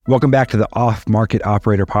Welcome back to the Off Market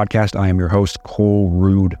Operator Podcast. I am your host, Cole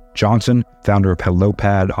Rude Johnson, founder of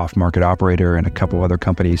HelloPad, Off Market Operator, and a couple other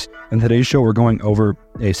companies. In today's show, we're going over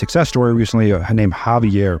a success story recently named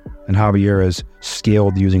Javier. And Javier has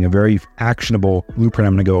scaled using a very actionable blueprint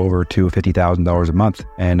I'm going to go over to $50,000 a month.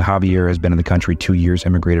 And Javier has been in the country 2 years,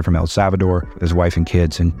 immigrated from El Salvador with his wife and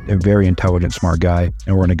kids, and a very intelligent, smart guy.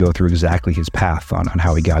 And we're going to go through exactly his path on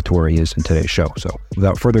how he got to where he is in today's show. So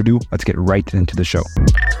without further ado, let's get right into the show.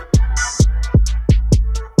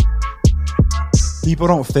 People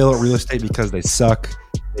don't fail at real estate because they suck.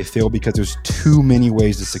 They fail because there's too many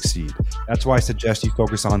ways to succeed. That's why I suggest you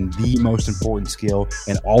focus on the most important skill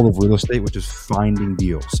in all of real estate, which is finding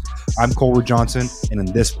deals. I'm Cole Johnson, and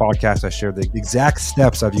in this podcast, I share the exact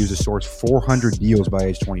steps I've used to source 400 deals by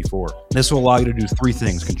age 24. This will allow you to do three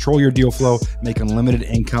things: control your deal flow, make unlimited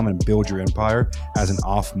income, and build your empire as an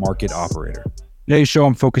off-market operator. Today's show,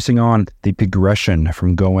 I'm focusing on the progression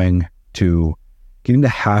from going to getting to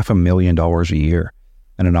 $500,000 a year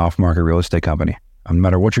in an off-market real estate company. No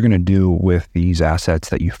matter what you're going to do with these assets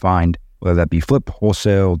that you find, whether that be flip,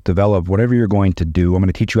 wholesale, develop, whatever you're going to do, I'm going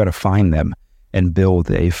to teach you how to find them and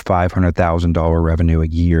build a $500,000 revenue a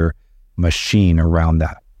year machine around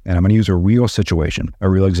that. And I'm going to use a real situation, a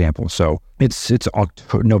real example. So it's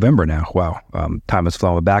November now. Wow. Time has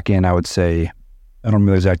flown back in, I would say, I don't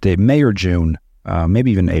remember the exact date, May or June,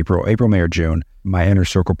 maybe even April, May or June. My Inner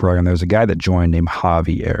Circle program, there was a guy that joined named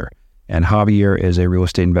Javier. And Javier is a real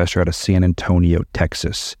estate investor out of San Antonio,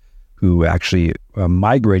 Texas, who actually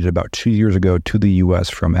migrated about 2 years ago to the U.S.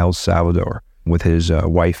 from El Salvador with his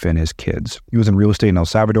wife and his kids. He was in real estate in El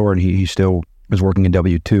Salvador, and he still was working in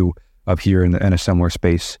W-2 up here in a similar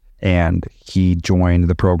space. And he joined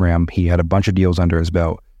the program. He had a bunch of deals under his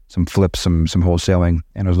belt, some flips, some wholesaling,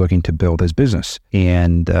 and was looking to build his business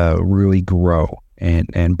and really grow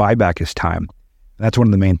and buy back his time. That's one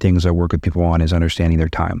of the main things I work with people on, is understanding their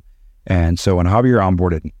time. And so when Javier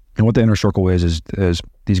onboarded, and what the Inner Circle is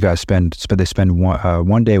these guys spend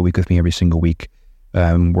one day a week with me every single week.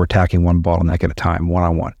 We're attacking one bottleneck at a time,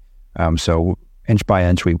 one-on-one. So inch by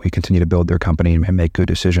inch, we continue to build their company and make good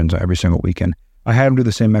decisions every single weekend. I had him do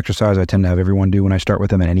the same exercise I tend to have everyone do when I start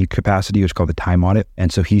with them in any capacity. It's called the time audit.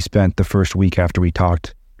 And so he spent the first week after we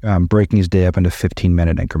talked breaking his day up into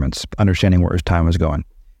 15-minute increments, understanding where his time was going.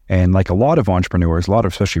 And like a lot of entrepreneurs,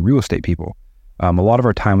 especially real estate people, a lot of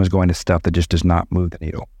our time was going to stuff that just does not move the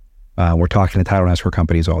needle. We're talking to title and escrow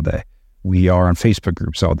companies all day. We are on Facebook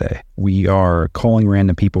groups all day. We are calling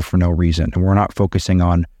random people for no reason. And we're not focusing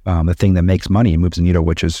on the thing that makes money and moves the needle,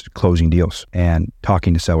 which is closing deals and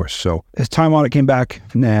talking to sellers. So his time audit came back,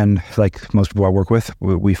 and like most people I work with,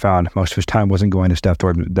 we found most of his time wasn't going to stuff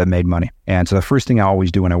that made money. And so the first thing I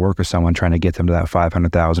always do when I work with someone trying to get them to that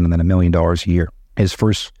 $500,000 and then $1 million a year is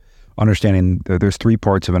first understanding that there's three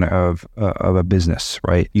parts of a business,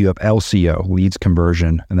 right? You have LCO, leads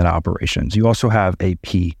conversion, and then operations. You also have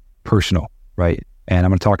AP, personal, right? And I'm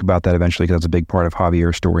going to talk about that eventually because that's a big part of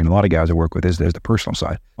Javier's story. And a lot of guys I work with there's the personal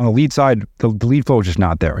side. On the lead side, the lead flow is just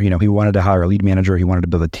not there. He wanted to hire a lead manager. He wanted to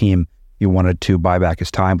build a team. He wanted to buy back his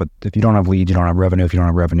time. But if you don't have leads, you don't have revenue. If you don't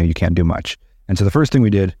have revenue, you can't do much. And so the first thing we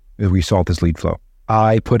did is we solved this lead flow.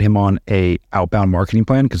 I put him on a outbound marketing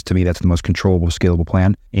plan because to me, that's the most controllable, scalable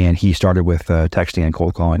plan. And he started with texting and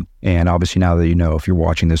cold calling. And obviously now that if you're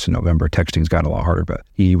watching this in November, texting's gotten a lot harder, but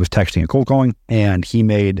he was texting and cold calling, and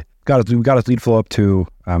we got his lead flow up to,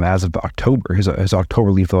 as of October, his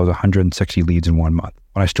October lead flow was 160 leads in 1 month.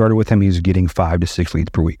 When I started with him, he was getting 5 to 6 leads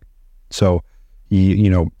per week. So he,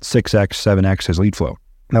 6X, 7X his lead flow.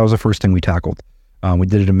 That was the first thing we tackled. We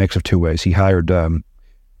did it a mix of two ways. He hired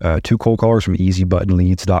 2 cold callers from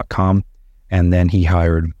easybuttonleads.com, and then he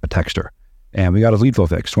hired a texter. And we got his lead flow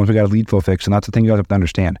fixed. Once we got his lead flow fixed, and that's the thing you guys have to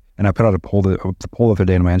understand. And I put out a poll the other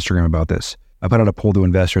day on my Instagram about this. I put out a poll to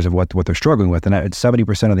investors of what they're struggling with, and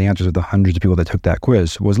 70% of the answers of the hundreds of people that took that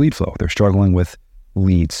quiz was lead flow. They're struggling with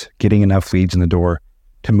leads, getting enough leads in the door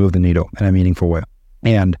to move the needle in a meaningful way.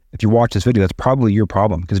 And if you watch this video, that's probably your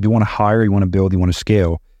problem, because if you want to hire, you want to build, you want to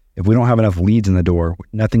scale, if we don't have enough leads in the door,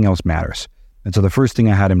 nothing else matters. And so the first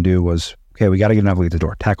thing I had him do was, okay, we got to get enough leads at the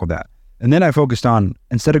door, tackle that. And then I focused on,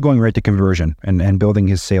 instead of going right to conversion and building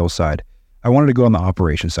his sales side, I wanted to go on the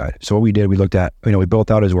operations side. So what we did, we looked at, we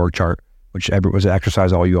built out his org chart, which was an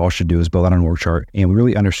exercise you all should do, is build out an org chart. And we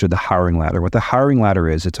really understood the hiring ladder. What the hiring ladder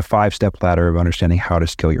is, it's a 5-step ladder of understanding how to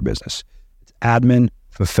scale your business. It's admin,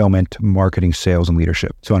 fulfillment, marketing, sales, and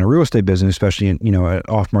leadership. So in a real estate business, especially in, an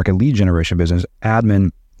off-market lead generation business,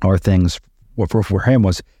 admin are things, what for him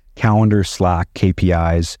was calendar, Slack,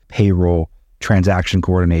 KPIs, payroll, transaction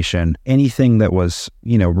coordination, anything that was,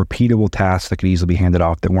 repeatable tasks that could easily be handed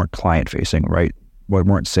off that weren't client facing, right?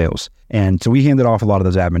 weren't sales. And so we handed off a lot of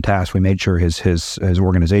those admin tasks. We made sure his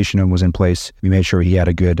organization was in place. We made sure he had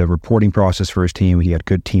a good reporting process for his team. He had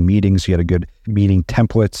good team meetings. He had a good meeting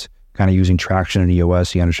templates, kind of using Traction and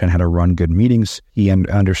EOS. He understood how to run good meetings. He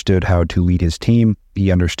understood how to lead his team.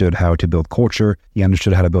 He understood how to build culture. He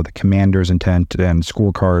understood how to build the commander's intent and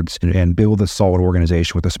scorecards and build a solid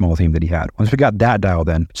organization with the small team that he had. Once we got that dialed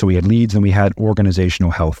in, so we had leads and we had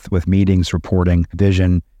organizational health with meetings, reporting,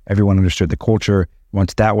 vision. Everyone understood the culture.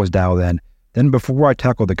 Once that was dialed in, then before I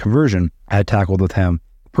tackled the conversion, I had tackled with him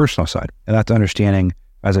the personal side. And that's understanding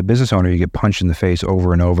as a business owner, you get punched in the face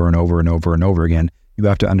over and over and over and over and over again. You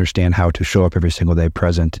have to understand how to show up every single day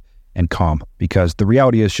present and calm, because the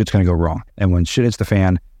reality is shit's going to go wrong. And when shit hits the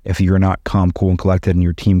fan, if you're not calm, cool, and collected and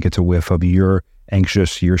your team gets a whiff of you're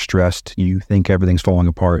anxious, you're stressed, you think everything's falling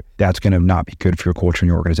apart, that's going to not be good for your culture and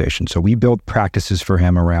your organization. So we built practices for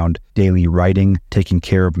him around daily writing, taking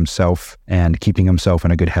care of himself, and keeping himself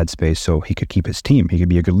in a good headspace so he could keep his team. He could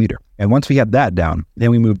be a good leader. And once we had that down,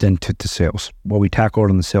 then we moved into sales. What we tackled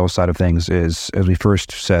on the sales side of things is, as we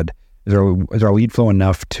first said, is our lead flow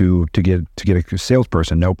enough to get a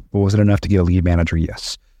salesperson? Nope. But was it enough to get a lead manager?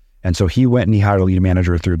 Yes. And so he went and he hired a lead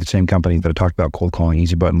manager through the same company that I talked about, cold calling,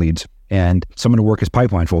 Easy Button Leads, and someone to work his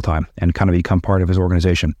pipeline full time and kind of become part of his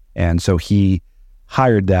organization. And so he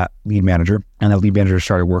hired that lead manager, and that lead manager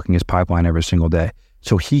started working his pipeline every single day.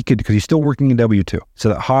 So he could, because he's still working in W-2, so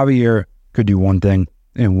that Javier could do one thing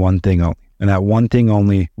and one thing only. And that one thing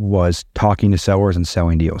only was talking to sellers and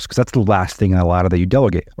selling deals, because that's the last thing in a ladder that you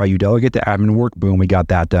delegate, right? You delegate the admin work, boom, we got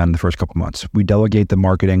that done in the first couple months. We delegate the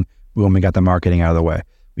marketing, boom, we got the marketing out of the way.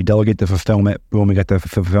 We delegate the fulfillment, boom, we got the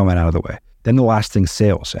fulfillment out of the way. Then the last thing,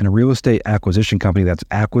 sales. And a real estate acquisition company, that's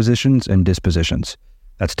acquisitions and dispositions.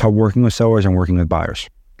 That's working with sellers and working with buyers,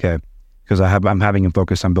 okay? Because I'm having him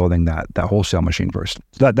focus on building that wholesale machine first.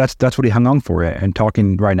 So that's what he hung on for. And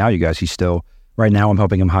talking right now, you guys, he's still, right now I'm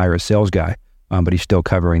helping him hire a sales guy, but he's still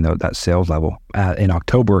covering that sales level. In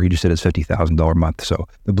October, he just did his $50,000 a month. So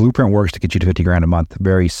the blueprint works to get you to $50,000 a month.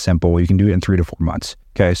 Very simple. You can do it in 3 to 4 months.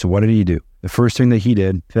 Okay, so what did he do? The first thing that he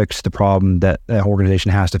did, fix the problem that that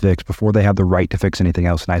organization has to fix before they have the right to fix anything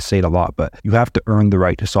else. And I say it a lot, but you have to earn the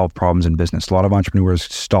right to solve problems in business. A lot of entrepreneurs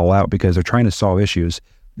stall out because they're trying to solve issues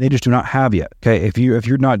they just do not have yet. Okay, if you're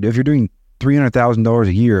doing $300,000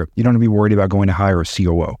 a year, you don't need to be worried about going to hire a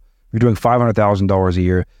COO. If you're doing $500,000 a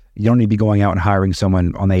year, you don't need to be going out and hiring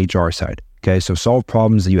someone on the HR side. Okay, so solve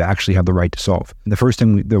problems that you actually have the right to solve. And the first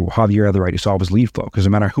thing that Javier had the right to solve was lead flow, because no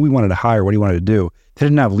matter who he wanted to hire, what he wanted to do, he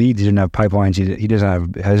didn't have leads, he didn't have pipelines, he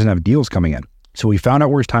doesn't have deals coming in. So we found out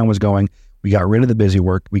where his time was going. We got rid of the busy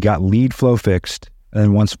work. We got lead flow fixed. And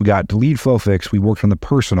then once we got the lead flow fixed, we worked on the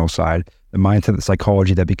personal side, the mindset, the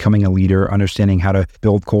psychology, that becoming a leader, understanding how to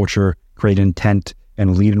build culture, create intent,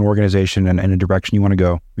 and lead an organization in a direction you want to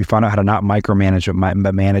go. We found out how to not micromanage,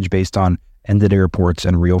 but manage based on end-of-day reports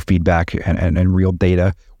and real feedback and real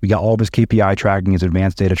data. We got all of his KPI tracking, his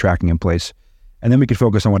advanced data tracking in place. And then we could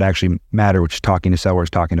focus on what actually mattered, which is talking to sellers,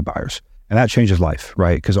 talking to buyers. And that changed his life,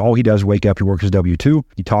 right? Because all he does, wake up, he works his W-2,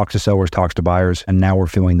 he talks to sellers, talks to buyers, and now we're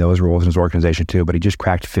filling those roles in his organization too. But he just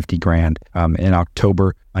cracked $50,000 in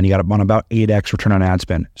October, and he got on about 8x return on ad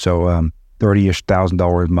spend. So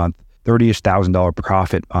 $30,000 a month, $30,000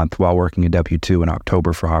 profit month while working a W-2 in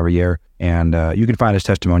October for Javier. And you can find his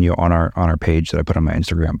testimonial on our page that I put on my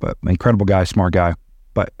Instagram. But incredible guy, smart guy,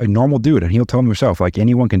 but a normal dude. And he'll tell himself, like,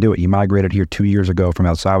 anyone can do it. He migrated here 2 years ago from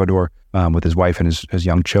El Salvador with his wife and his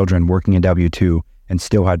young children, working in W-2, and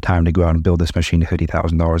still had time to go out and build this machine to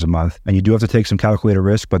 $50,000 a month. And you do have to take some calculated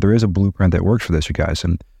risk, but there is a blueprint that works for this, you guys.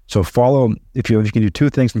 And so follow, if you can do 2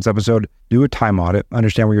 things in this episode: do a time audit,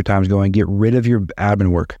 understand where your time is going, get rid of your admin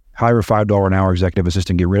work, hire a $5 an hour executive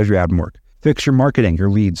assistant, get rid of your admin work, fix your marketing, your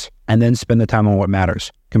leads, and then spend the time on what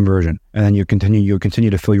matters, conversion. And then you'll continue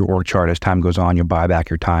to fill your org chart as time goes on. You'll buy back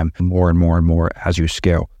your time more and more and more as you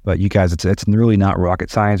scale. But you guys, it's really not rocket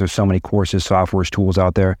science. There's so many courses, softwares, tools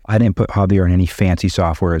out there. I didn't put Javier in any fancy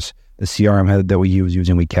softwares. The CRM head that we was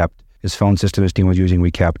using, we kept. His phone system his team was using, we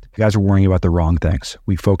kept. You guys are worrying about the wrong things.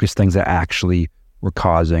 We focused things that actually were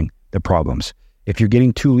causing the problems. If you're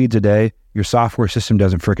getting 2 leads a day, your software system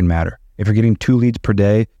doesn't freaking matter. If you're getting 2 leads per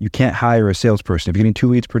day, you can't hire a salesperson. If you're getting 2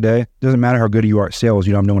 leads per day, it doesn't matter how good you are at sales,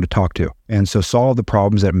 you don't have no one to talk to. And so solve the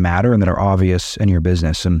problems that matter and that are obvious in your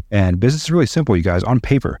business. And business is really simple, you guys. On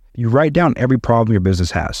paper, you write down every problem your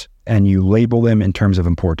business has, and you label them in terms of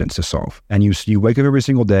importance to solve. And you wake up every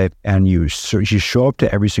single day, and you show up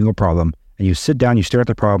to every single problem, and you sit down, you stare at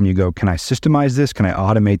the problem, you go, can I systemize this? Can I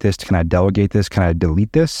automate this? Can I delegate this? Can I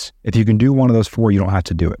delete this? If you can do one of those 4, you don't have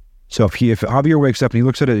to do it. So if Javier wakes up and he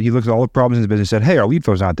looks at all the problems in his business and said, hey, our lead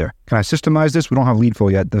flow's not there. Can I systemize this? We don't have lead flow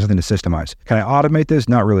yet. There's nothing to systemize. Can I automate this?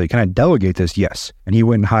 Not really. Can I delegate this? Yes. And he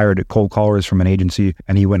went and hired cold callers from an agency,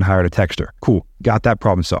 and he went and hired a texter. Cool. Got that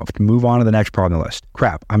problem solved. Move on to the next problem on the list.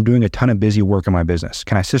 Crap. I'm doing a ton of busy work in my business.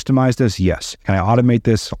 Can I systemize this? Yes. Can I automate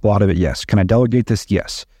this? A lot of it? Yes. Can I delegate this?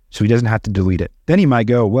 Yes. So he doesn't have to delete it. Then he might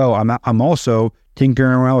go, well, I'm also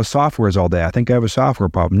tinkering around with softwares all day. I think I have a software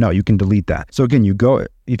problem. No, you can delete that. So again,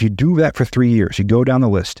 if you do that for 3 years, you go down the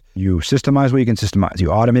list, you systemize what you can systemize, you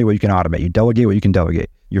automate what you can automate, you delegate what you can delegate.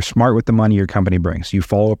 You're smart with the money your company brings. You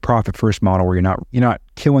follow a profit first model where you're not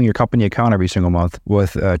killing your company account every single month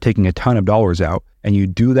with taking a ton of dollars out. And you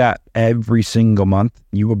do that every single month,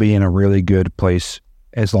 you will be in a really good place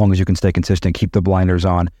as long as you can stay consistent, keep the blinders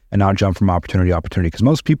on, and not jump from opportunity to opportunity. Because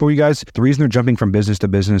most people, you guys, the reason they're jumping from business to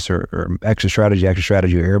business or extra strategy, or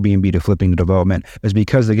Airbnb to flipping to development is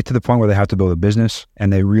because they get to the point where they have to build a business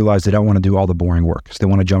and they realize they don't want to do all the boring work. So they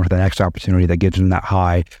want to jump to the next opportunity that gives them that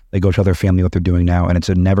high. They go tell their family what they're doing now, and it's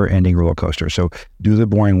a never-ending roller coaster. So do the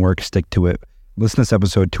boring work, stick to it. Listen to this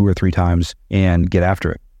episode 2 or 3 times and get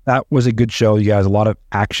after it. That was a good show, you guys. A lot of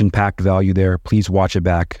action-packed value there. Please watch it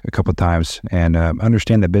back a couple of times and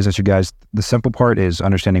understand that business, you guys, the simple part is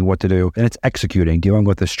understanding what to do, and it's executing, dealing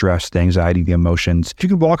with the stress, the anxiety, the emotions. If you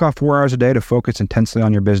can block off 4 hours a day to focus intensely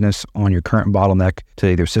on your business, on your current bottleneck, to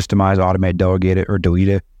either systemize, automate, delegate it, or delete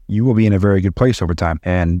it, you will be in a very good place over time.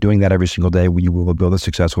 And doing that every single day, you will build a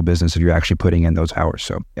successful business if you're actually putting in those hours.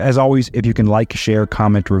 So as always, if you can like, share,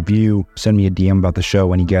 comment, review, send me a DM about the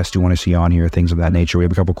show, any guests you want to see on here, things of that nature. We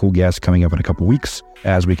have a couple cool guests coming up in a couple weeks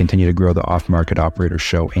as we continue to grow the Off-Market Operator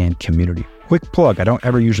show and community. Quick plug. I don't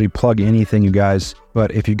ever usually plug anything, you guys,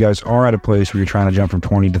 but if you guys are at a place where you're trying to jump from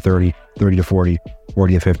 20 to 30, 30 to 40,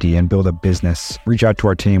 40 to 50 and build a business, reach out to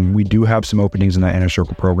our team. We do have some openings in that Inner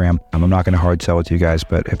Circle program. I'm not going to hard sell it to you guys,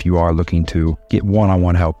 but if you are looking to get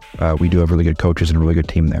one-on-one help, we do have really good coaches and a really good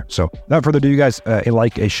team there. So without further ado, you guys, a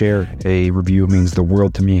like, a share, a review means the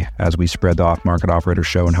world to me as we spread the Off-Market Operator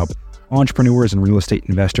show and help entrepreneurs and real estate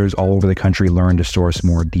investors all over the country learn to source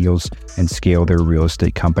more deals and scale their real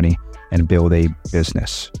estate company and build a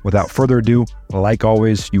business. Without further ado, like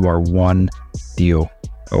always, you are one deal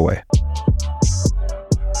away.